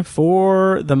narration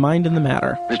for The Mind and the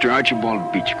Matter. Mr.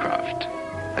 Archibald Beechcroft,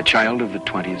 a child of the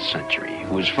 20th century,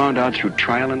 who has found out through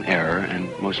trial and error, and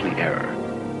mostly error,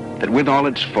 that with all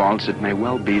its faults, it may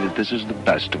well be that this is the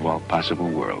best of all possible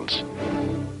worlds.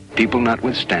 People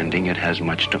notwithstanding, it has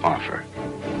much to offer.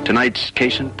 Tonight's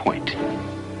case in point,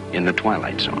 in the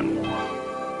Twilight Zone.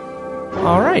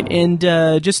 All right, and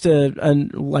just a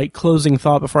like closing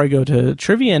thought before I go to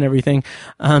trivia and everything.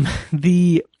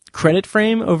 The credit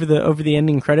frame over the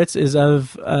ending credits is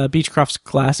of Beechcroft's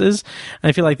glasses, and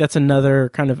I feel like that's another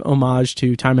kind of homage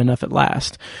to Time Enough at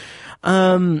Last.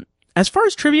 As far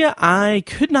as trivia, I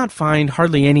could not find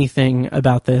hardly anything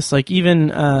about this. Like even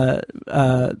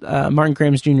Martin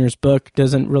Grahams Jr.'s book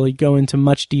doesn't really go into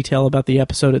much detail about the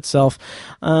episode itself.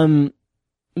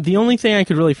 The only thing I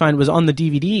could really find was on the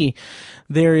DVD,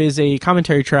 there is a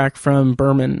commentary track from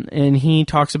Berman, and he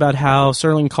talks about how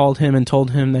Serling called him and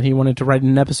told him that he wanted to write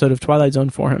an episode of Twilight Zone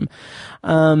for him.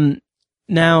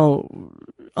 Now,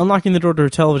 Unlocking the Door to a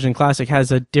Television Classic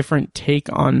has a different take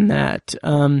on that.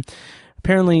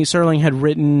 Apparently, Serling had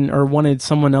written or wanted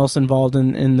someone else involved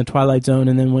in the Twilight Zone,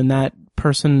 and then when that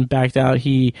person backed out,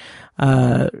 he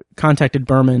contacted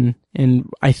Berman, and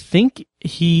I think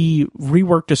he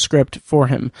reworked a script for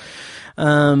him.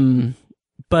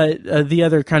 But the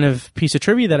other kind of piece of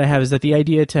trivia that I have is that the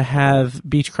idea to have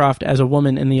Beechcroft as a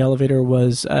woman in the elevator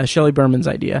was Shelley Berman's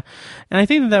idea, and I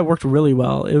think that worked really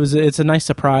well. It's a nice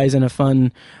surprise and a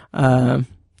fun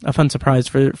surprise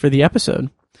for the episode.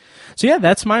 So yeah,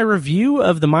 that's my review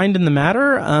of The Mind and the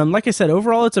Matter. Like I said,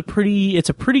 overall, it's a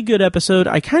pretty good episode.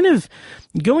 I kind of,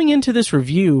 going into this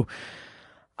review,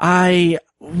 I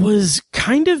was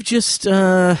kind of just,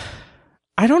 I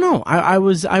don't know. I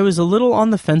was a little on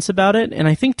the fence about it, and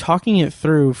I think talking it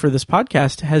through for this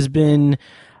podcast has been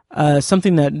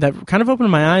something that kind of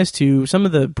opened my eyes to some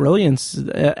of the brilliance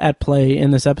at play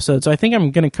in this episode. So I think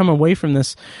I'm going to come away from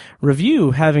this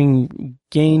review having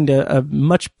gained a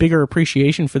much bigger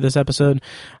appreciation for this episode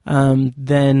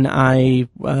than I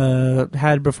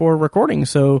had before recording.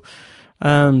 So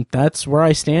that's where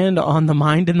I stand on The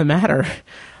Mind and the Matter.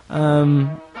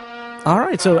 All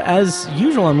right, so as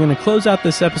usual, I'm going to close out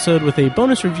this episode with a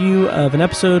bonus review of an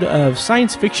episode of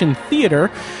Science Fiction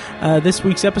Theater. This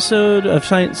week's episode of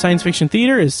Science Fiction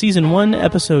Theater is Season 1,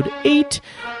 Episode 8,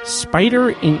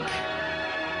 Spider Inc.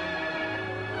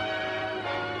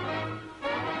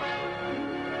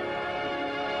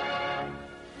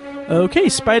 Okay,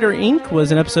 Spider Inc.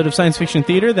 was an episode of Science Fiction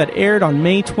Theater that aired on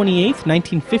May 28th,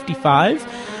 1955.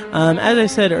 As I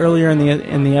said earlier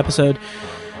in the episode,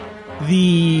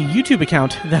 the YouTube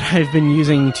account that I've been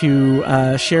using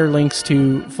to share links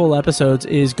to full episodes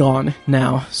is gone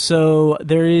now. So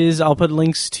I'll put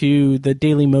links to the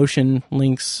Daily Motion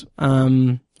links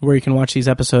where you can watch these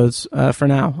episodes for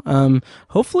now.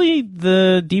 Hopefully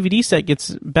the DVD set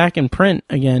gets back in print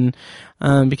again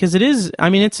because it's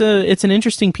an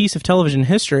interesting piece of television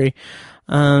history.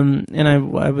 And I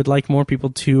would like more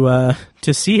people to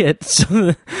see it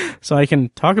so I can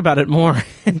talk about it more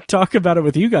and talk about it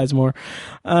with you guys more.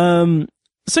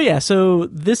 So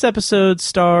this episode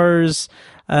stars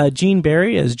Gene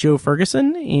Barry as Joe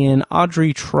Ferguson and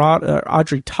Audrey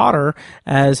Totter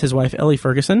as his wife Ellie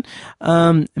Ferguson.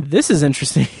 This is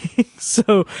interesting.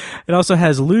 So it also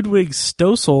has Ludwig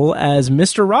Stossel as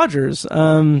Mr. Rogers.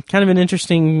 Kind of an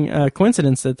interesting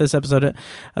coincidence that this episode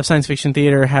of Science Fiction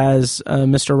Theater has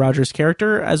Mr. Rogers'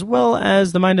 character, as well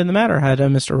as The Mind and the Matter had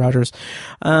Mr. Rogers.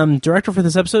 Director for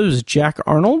this episode was Jack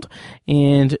Arnold,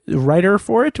 and writer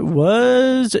for it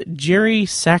was Jerry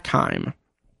Sackheim.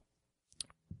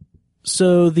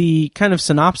 So the kind of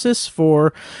synopsis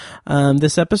for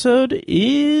this episode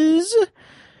is: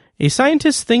 a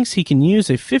scientist thinks he can use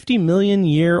a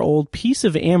 50-million-year-old piece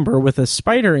of amber with a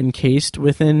spider encased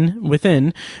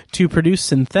within to produce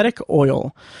synthetic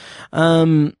oil.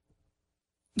 The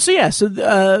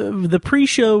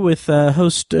pre-show with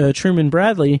host Truman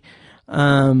Bradley,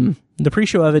 the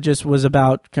pre-show of it just was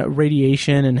about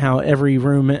radiation and how every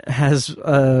room has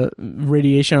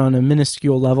radiation on a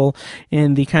minuscule level,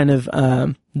 and the kind of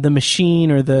the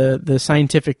machine or the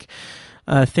scientific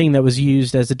thing that was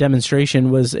used as a demonstration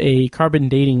was a carbon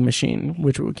dating machine,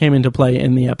 which came into play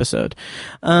in the episode.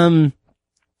 Spider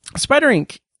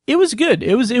Inc. It was good.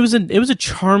 It was a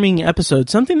charming episode.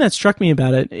 Something that struck me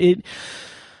about it.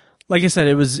 Like I said,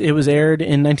 it was aired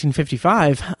in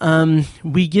 1955.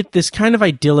 We get this kind of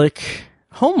idyllic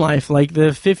home life, like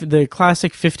the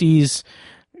classic 50s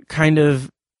kind of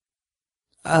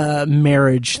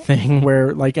marriage thing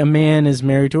where like a man is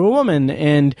married to a woman,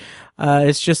 and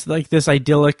it's just like this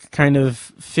idyllic kind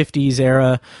of 50s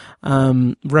era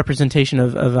representation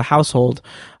of a household.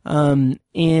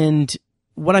 And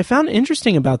what I found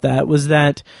interesting about that was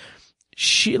that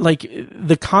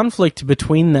the conflict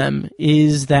between them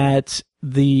is that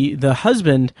the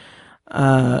husband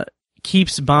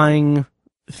keeps buying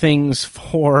things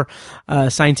for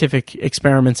scientific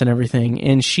experiments and everything,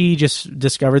 and she just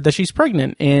discovered that she's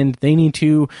pregnant, and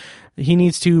he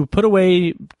needs to put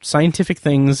away scientific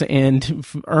things and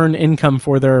earn income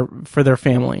for their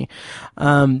family.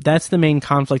 That's the main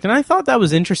conflict, and I thought that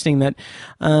was interesting that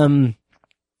in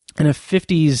a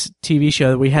 50s TV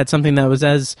show we had something that was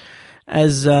as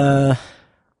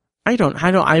I don't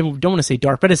want to say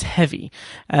dark, but as heavy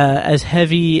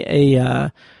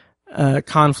a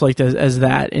conflict as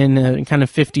that in a kind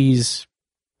of 50s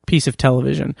piece of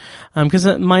television. Because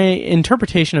my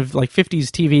interpretation of like 50s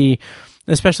TV,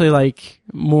 especially like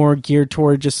more geared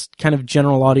toward just kind of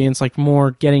general audience, like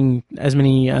more getting as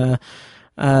many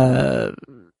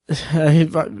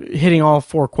hitting all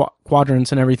four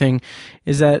quadrants and everything,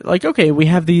 is that like, okay, we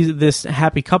have this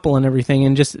happy couple and everything,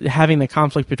 and just having the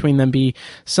conflict between them be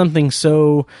something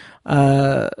so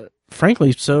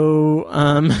frankly so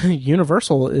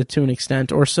universal to an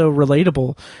extent, or so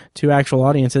relatable to actual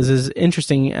audiences, is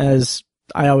interesting, as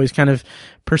I always kind of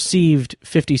perceived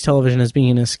 50s television as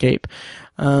being an escape.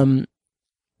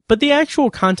 But the actual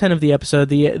content of the episode,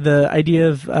 the idea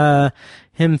of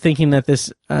him thinking that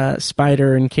this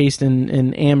spider encased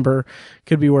in amber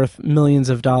could be worth millions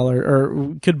of dollars,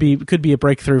 or could be a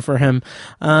breakthrough for him,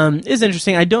 is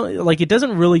interesting. I don't like, it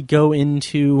doesn't really go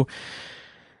into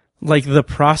like the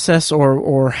process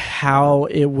or how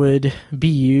it would be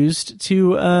used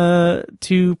to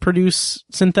produce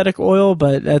synthetic oil,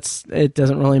 but it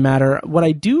doesn't really matter. What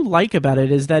I do like about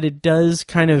it is that it does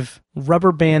kind of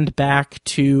rubber band back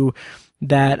to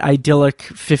that idyllic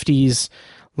 50s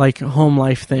like home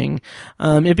life thing.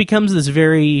 It becomes this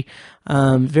very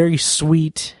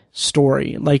sweet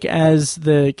story, like as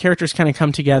the characters kind of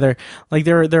come together. Like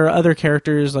there are other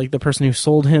characters, like the person who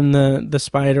sold him the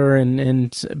spider,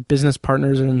 and business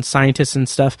partners and scientists and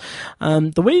stuff.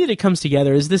 The way that it comes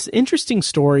together is this interesting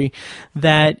story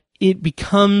that it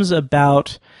becomes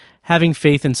about having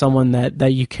faith in someone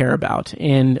that you care about,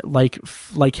 and like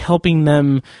helping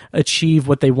them achieve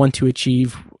what they want to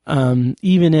achieve,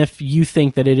 even if you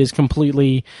think that it is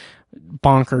completely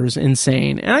bonkers,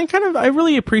 insane. And I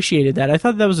really appreciated that. I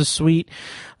thought that was a sweet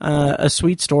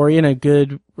story and a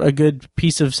good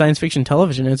piece of science fiction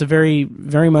television. It's a very,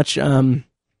 very much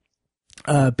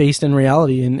based in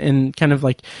reality, and kind of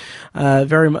like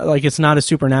very like, it's not a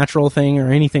supernatural thing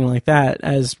or anything like that,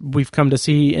 as we've come to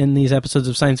see in these episodes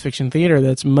of science fiction theater.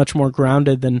 That's much more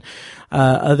grounded than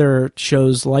other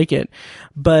shows like it.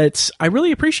 But I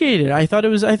really appreciated it. I thought it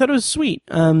was sweet.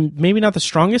 Maybe not the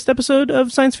strongest episode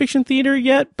of science fiction theater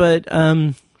yet, but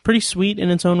pretty sweet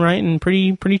in its own right, and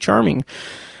pretty charming.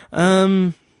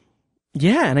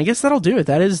 Yeah, and I guess that'll do it.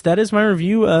 That is my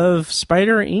review of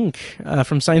Spider Inc.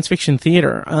 From Science Fiction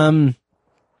Theater.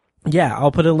 Yeah,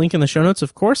 I'll put a link in the show notes,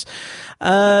 of course.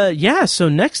 So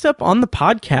next up on the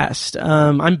podcast,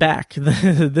 I'm back.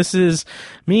 This is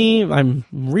me. I'm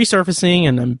resurfacing,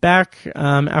 and I'm back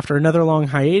after another long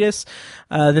hiatus.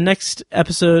 The next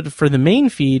episode for the main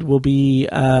feed will be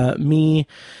me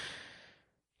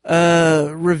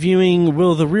reviewing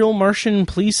Will the Real Martian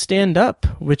Please Stand Up,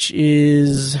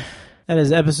 that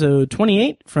is episode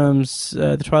 28 from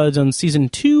the Twilight Zone Season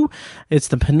 2. It's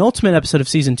the penultimate episode of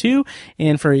Season 2.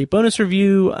 And for a bonus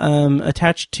review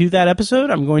attached to that episode,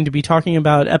 I'm going to be talking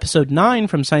about episode 9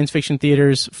 from Science Fiction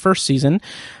Theater's first season,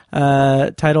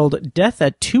 titled Death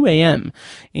at 2 a.m.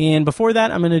 And before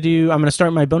that, I'm going to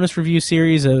start my bonus review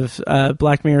series of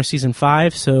Black Mirror Season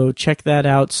 5, so check that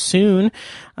out soon.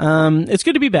 It's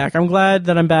good to be back. I'm glad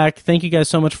that I'm back. Thank you guys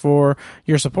so much for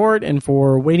your support and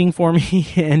for waiting for me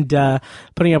and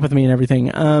putting up with me and everything.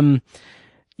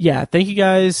 Thank you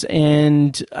guys.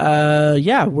 And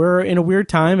we're in a weird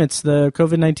time. It's the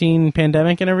COVID-19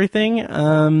 pandemic and everything.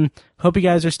 Hope you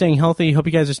guys are staying healthy. Hope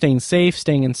you guys are staying safe,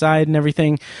 staying inside and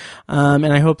everything. And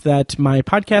I hope that my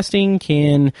podcasting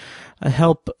can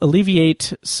help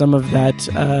alleviate some of that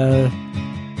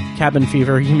cabin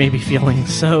fever you may be feeling.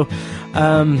 So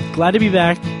glad to be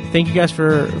back. Thank you guys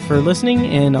for listening,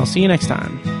 and I'll see you next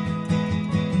time.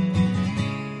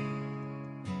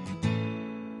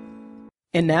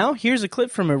 And now, here's a clip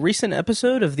from a recent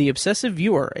episode of The Obsessive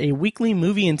Viewer, a weekly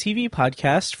movie and TV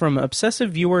podcast from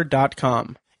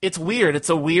ObsessiveViewer.com. It's weird.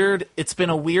 It's been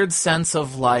a weird sense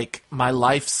of like my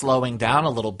life slowing down a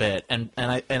little bit, and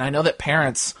I know that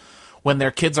parents when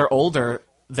their kids are older,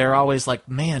 they're always like,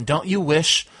 man, don't you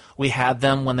wish we had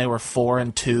them when they were 4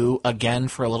 and 2 again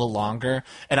for a little longer?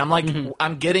 And I'm like,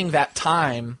 I'm getting that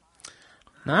time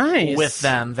with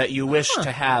them that you wish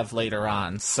to have later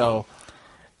on. So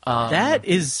that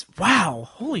is, wow,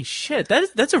 holy shit.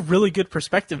 That's a really good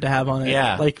perspective to have on it.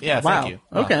 Yeah. Like, yeah, wow. thank you.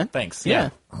 Okay. Thanks. Yeah.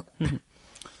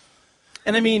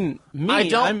 And I mean,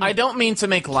 I don't mean to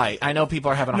make light. I know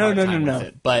people are having a hard time with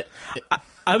it, but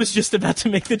I was just about to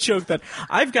make the joke that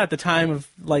I've got the time of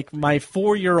like my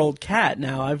 4-year-old cat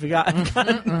now. I've got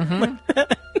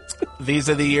These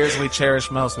are the years we cherish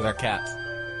most with our cats.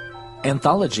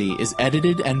 Anthology is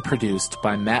edited and produced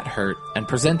by Matt Hurt and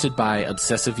presented by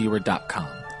ObsessiveViewer.com.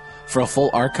 For a full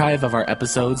archive of our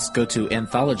episodes, go to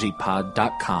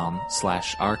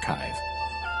anthologypod.com/archive.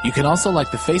 You can also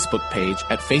like the Facebook page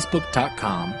at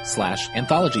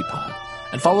facebook.com/anthologypod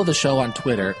and follow the show on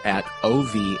Twitter at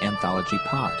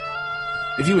OVAnthologyPod.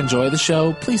 If you enjoy the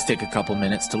show, please take a couple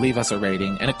minutes to leave us a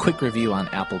rating and a quick review on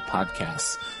Apple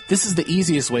Podcasts. This is the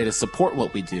easiest way to support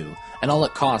what we do, and all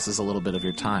it costs is a little bit of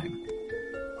your time.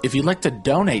 If you'd like to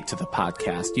donate to the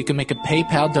podcast, you can make a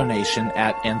PayPal donation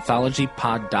at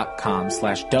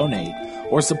anthologypod.com/donate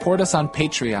or support us on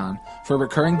Patreon for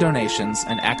recurring donations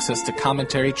and access to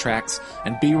commentary tracks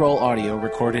and B-roll audio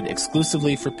recorded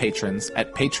exclusively for patrons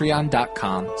at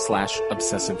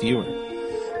patreon.com/obsessiveviewer.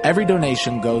 Every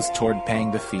donation goes toward paying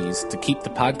the fees to keep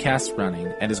the podcast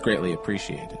running and is greatly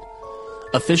appreciated.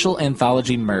 Official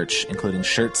Anthology merch, including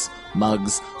shirts,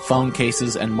 mugs, phone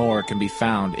cases, and more, can be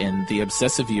found in the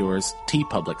Obsessive Viewers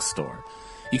TeePublic store.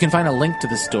 You can find a link to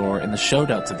the store in the show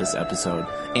notes of this episode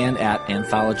and at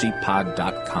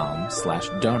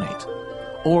anthologypod.com/donate.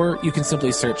 Or you can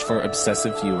simply search for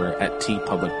Obsessive Viewer at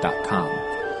tpublic.com.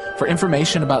 For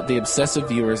information about the Obsessive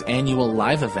Viewers annual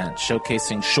live event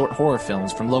showcasing short horror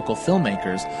films from local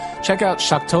filmmakers, check out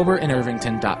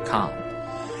shocktoberinirvington.com.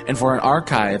 And for an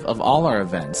archive of all our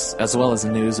events, as well as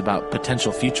news about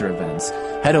potential future events,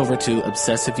 head over to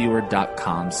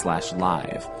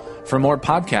obsessiveviewer.com/live. For more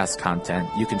podcast content,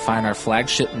 you can find our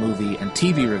flagship movie and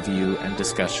TV review and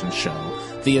discussion show,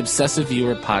 The Obsessive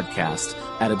Viewer Podcast,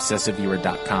 at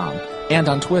obsessiveviewer.com, and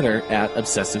on Twitter at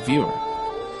obsessiveviewer.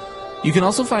 You can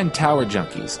also find Tower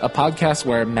Junkies, a podcast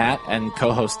where Matt and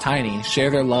co-host Tiny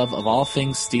share their love of all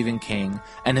things Stephen King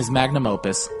and his magnum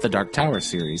opus, The Dark Tower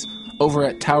series, over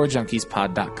at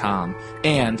towerjunkiespod.com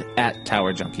and at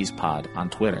towerjunkiespod on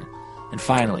Twitter. And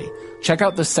finally, check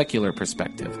out The Secular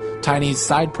Perspective, Tiny's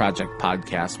side project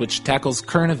podcast, which tackles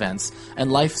current events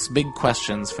and life's big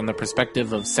questions from the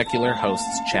perspective of secular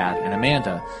hosts Chad and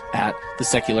Amanda at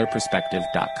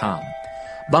thesecularperspective.com.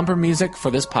 Bumper music for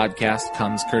this podcast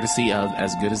comes courtesy of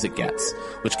As Good As It Gets,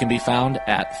 which can be found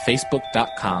at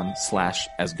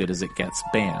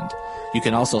facebook.com/asgoodasitgetsband. You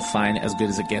can also find As Good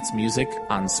As It Gets music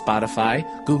on Spotify,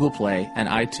 Google Play, and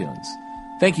iTunes.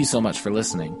 Thank you so much for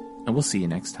listening, and we'll see you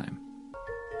next time.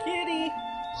 Kitty.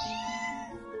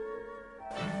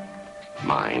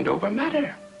 Mind over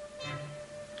matter.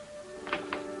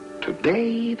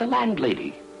 Today, the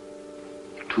landlady.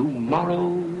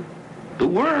 Tomorrow, the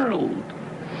world.